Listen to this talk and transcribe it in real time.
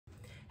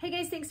Hey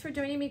guys, thanks for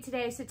joining me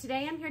today. So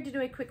today I'm here to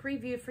do a quick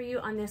review for you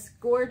on this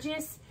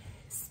gorgeous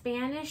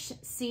Spanish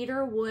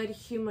cedar wood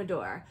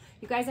humidor.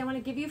 You guys, I want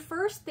to give you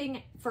first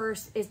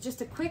is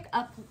just a quick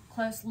up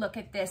close look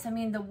at this. I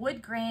mean, the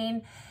wood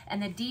grain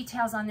and the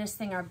details on this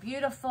thing are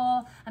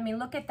beautiful. I mean,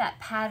 look at that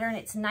pattern.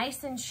 It's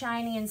nice and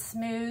shiny and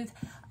smooth.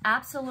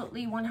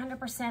 Absolutely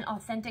 100%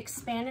 authentic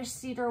Spanish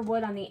cedar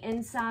wood on the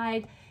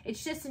inside.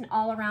 It's just an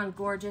all-around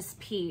gorgeous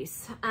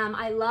piece.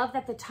 I love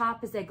that the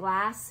top is a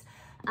glass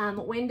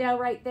window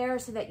right there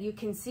so that you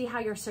can see how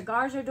your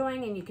cigars are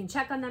doing and you can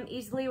check on them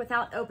easily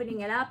without opening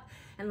it up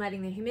and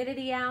letting the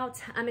humidity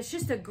out. It's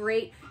just a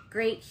great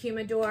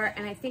humidor,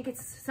 and I think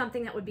it's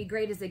something that would be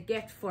great as a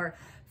gift for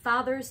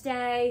Father's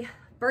Day,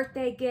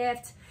 birthday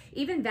gift,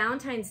 even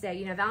Valentine's Day.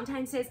 You know,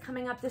 Valentine's Day is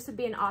coming up. This would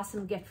be an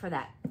awesome gift for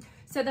that.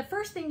 So the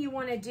first thing you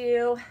want to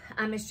do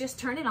is just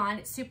turn it on.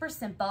 It's super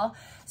simple.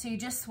 So you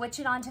just switch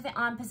it on to the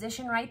on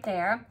position right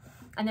there,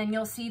 and then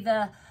you'll see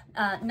the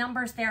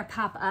numbers there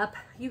pop up.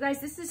 You guys,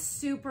 this is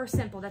super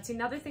simple. That's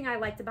another thing I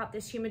liked about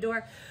this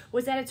humidor,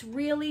 was that it's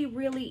really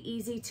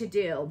easy to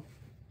do.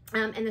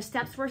 And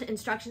the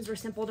instructions were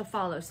simple to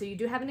follow. So you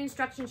do have an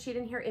instruction sheet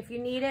in here if you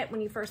need it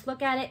when you first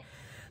look at it.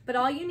 But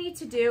all you need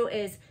to do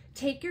is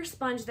take your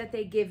sponge that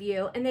they give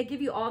you, and they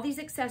give you all these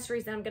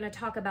accessories that I'm going to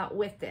talk about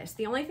with this.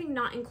 The only thing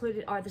not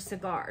included are the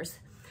cigars.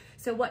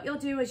 So what you'll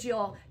do is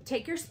you'll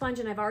take your sponge,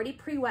 and I've already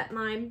pre-wet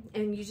mine,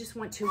 and you just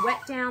want to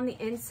wet down the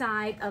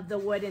inside of the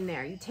wood in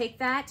there. You take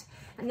that,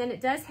 and then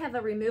it does have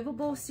a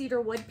removable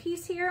cedar wood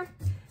piece here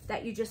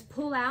that you just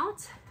pull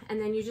out, and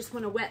then you just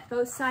want to wet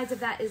both sides of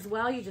that as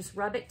well. You just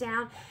rub it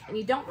down, and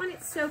you don't want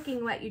it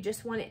soaking wet, you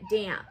just want it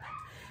damp.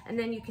 And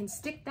then you can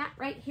stick that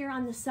right here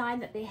on the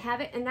side that they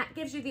have it, and that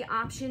gives you the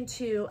option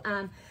to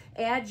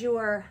add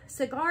your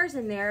cigars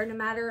in there no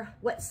matter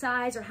what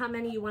size or how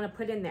many you want to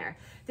put in there.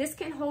 This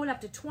can hold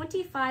up to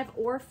 25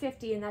 or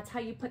 50, and that's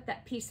how you put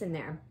that piece in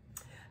there.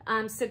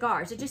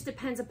 Cigars, it just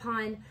depends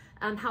upon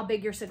how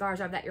big your cigars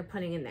are that you're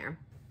putting in there.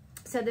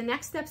 So the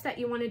next steps that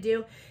you want to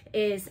do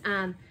is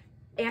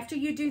after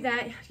you do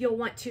that, you'll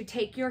want to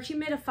take your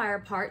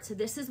humidifier part. So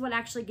this is what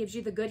actually gives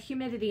you the good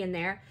humidity in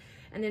there.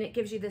 And then it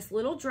gives you this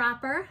little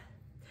dropper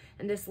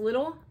and this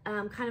little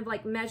kind of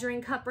like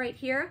measuring cup right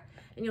here.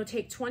 And you'll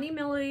take 20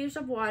 milliliters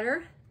of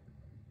water,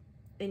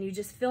 and you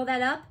just fill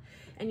that up,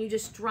 and you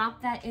just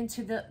drop that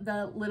into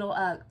the little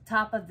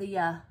top of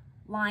the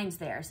lines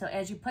there. So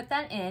as you put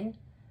that in,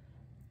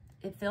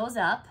 it fills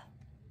up.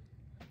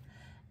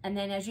 And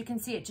then as you can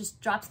see, it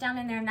just drops down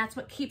in there, and that's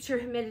what keeps your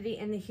humidity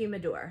in the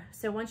humidor.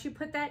 So once you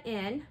put that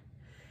in,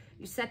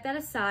 you set that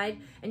aside,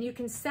 and you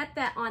can set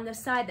that on the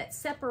side that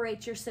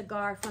separates your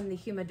cigar from the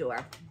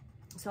humidor.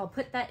 So I'll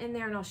put that in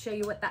there, and I'll show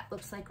you what that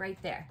looks like right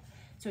there.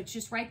 So it's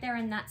just right there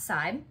in that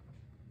side.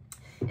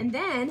 And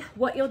then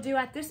what you'll do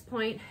at this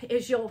point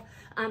is you'll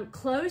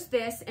close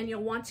this, and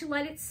you'll want to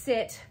let it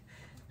sit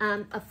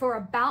for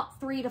about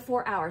 3 to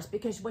 4 hours,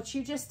 because what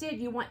you just did,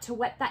 you want to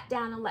wet that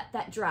down and let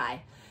that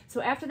dry.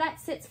 So after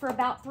that sits for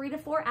about 3 to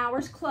 4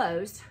 hours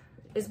closed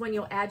is when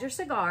you'll add your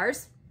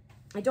cigars.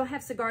 I don't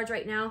have cigars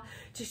right now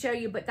to show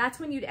you, but that's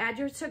when you'd add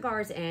your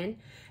cigars in.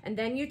 And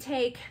then you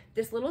take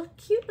this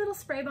cute little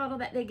spray bottle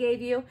that they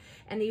gave you,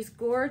 and these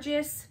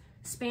gorgeous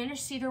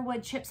Spanish cedar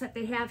wood chips that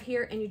they have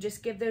here, and you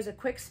just give those a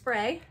quick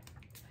spray.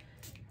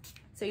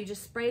 So you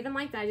just spray them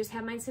like that. I just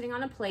have mine sitting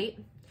on a plate.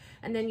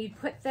 And then you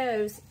put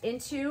those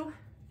into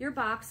your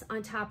box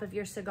on top of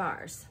your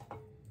cigars.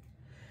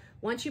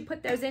 Once you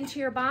put those into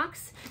your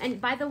box, and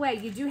by the way,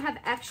 you do have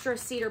extra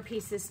cedar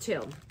pieces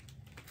too.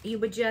 You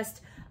would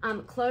just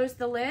close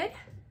the lid,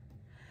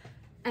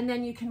 and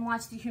then you can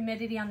watch the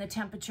humidity on the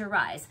temperature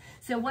rise.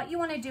 So what you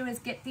want to do is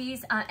get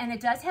these, and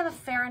it does have a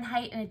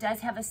Fahrenheit and it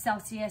does have a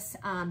Celsius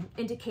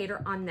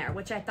indicator on there,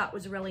 which I thought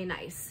was really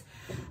nice.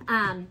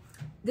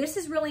 This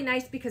is really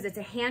nice because it's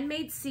a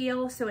handmade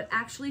seal, so it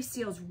actually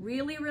seals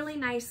really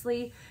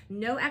nicely.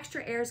 No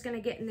extra air is going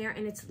to get in there,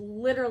 and it's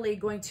literally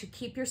going to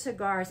keep your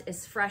cigars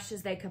as fresh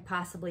as they could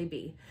possibly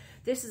be.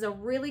 This is a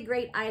really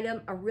great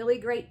item, a really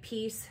great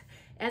piece.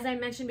 As I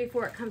mentioned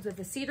before, it comes with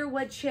the cedar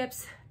wood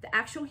chips, the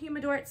actual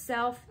humidor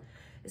itself,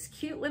 this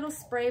cute little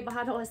spray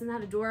bottle. Isn't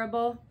that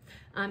adorable?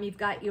 You've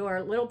got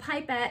your little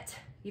pipette,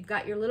 you've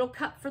got your little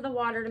cup for the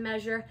water to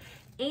measure,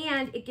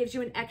 and it gives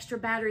you an extra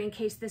battery in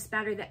case this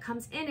battery that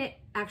comes in it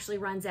actually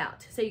runs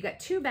out. So you got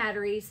 2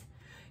 batteries,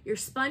 your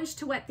sponge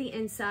to wet the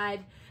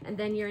inside, and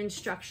then your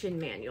instruction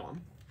manual.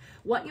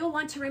 What you'll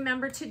want to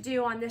remember to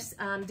do on this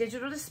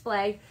digital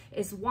display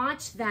is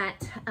watch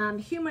that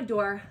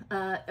humidor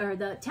or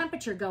the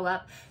temperature go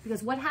up,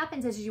 because what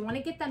happens is you want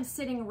to get them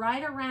sitting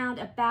right around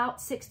about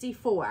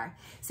 64.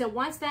 So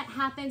once that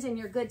happens and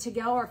you're good to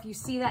go, or if you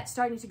see that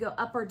starting to go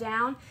up or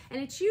down,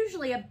 and it's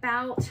usually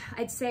about,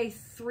 I'd say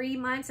 3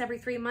 months, every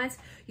 3 months,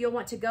 you'll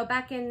want to go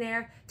back in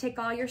there, take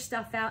all your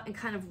stuff out, and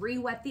kind of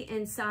re-wet the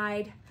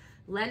inside.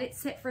 Let it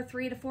sit for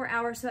 3 to 4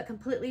 hours so it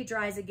completely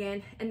dries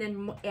again, and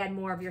then add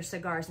more of your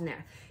cigars in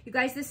there. You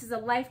guys, this is a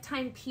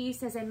lifetime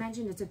piece. As I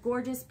mentioned, it's a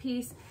gorgeous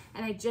piece,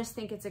 and I just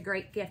think it's a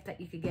great gift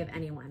that you could give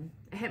anyone.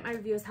 I hope my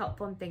review is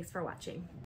helpful, and thanks for watching.